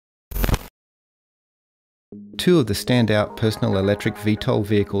Two of the standout personal electric VTOL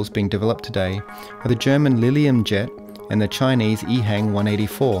vehicles being developed today are the German Lilium jet and the Chinese EHang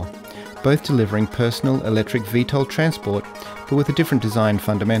 184, both delivering personal electric VTOL transport but with a different design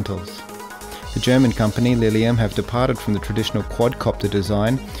fundamentals. The German company Lilium have departed from the traditional quadcopter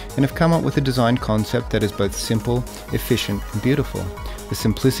design and have come up with a design concept that is both simple, efficient and beautiful. The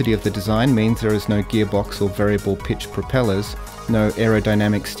simplicity of the design means there is no gearbox or variable pitch propellers, no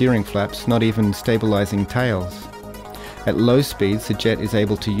aerodynamic steering flaps, not even stabilizing tails. At low speeds, the jet is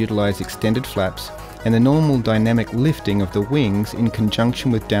able to utilize extended flaps and the normal dynamic lifting of the wings in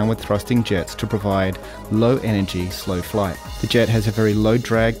conjunction with downward thrusting jets to provide low energy, slow flight. The jet has a very low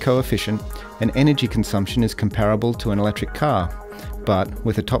drag coefficient and energy consumption is comparable to an electric car, but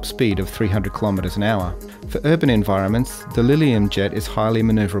with a top speed of 300 km an hour. For urban environments, the Lilium jet is highly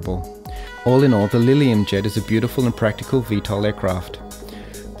maneuverable. All in all, the Lilium jet is a beautiful and practical VTOL aircraft.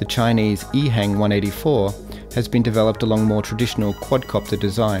 The Chinese EHang 184 has been developed along more traditional quadcopter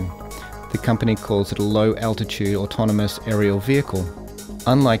design. The company calls it a low-altitude autonomous aerial vehicle.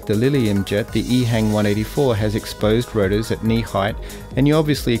 Unlike the Lilium jet, the EHang 184 has exposed rotors at knee height, and you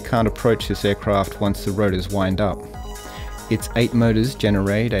obviously can't approach this aircraft once the rotors wind up. Its 8 motors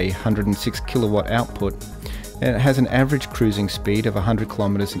generate a 106 kilowatt output, and it has an average cruising speed of 100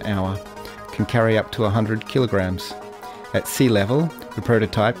 kilometers an hour, can carry up to 100 kilograms. At sea level, the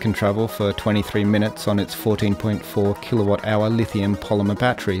prototype can travel for 23 minutes on its 14.4 kilowatt hour lithium polymer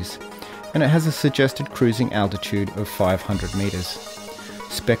batteries, and it has a suggested cruising altitude of 500 meters.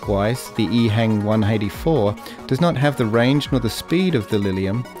 Spec-wise, the EHang 184 does not have the range nor the speed of the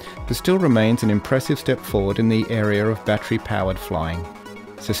Lilium, but still remains an impressive step forward in the area of battery-powered flying.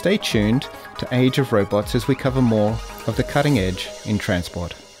 So stay tuned to Age of Robots as we cover more of the cutting edge in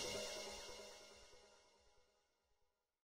transport.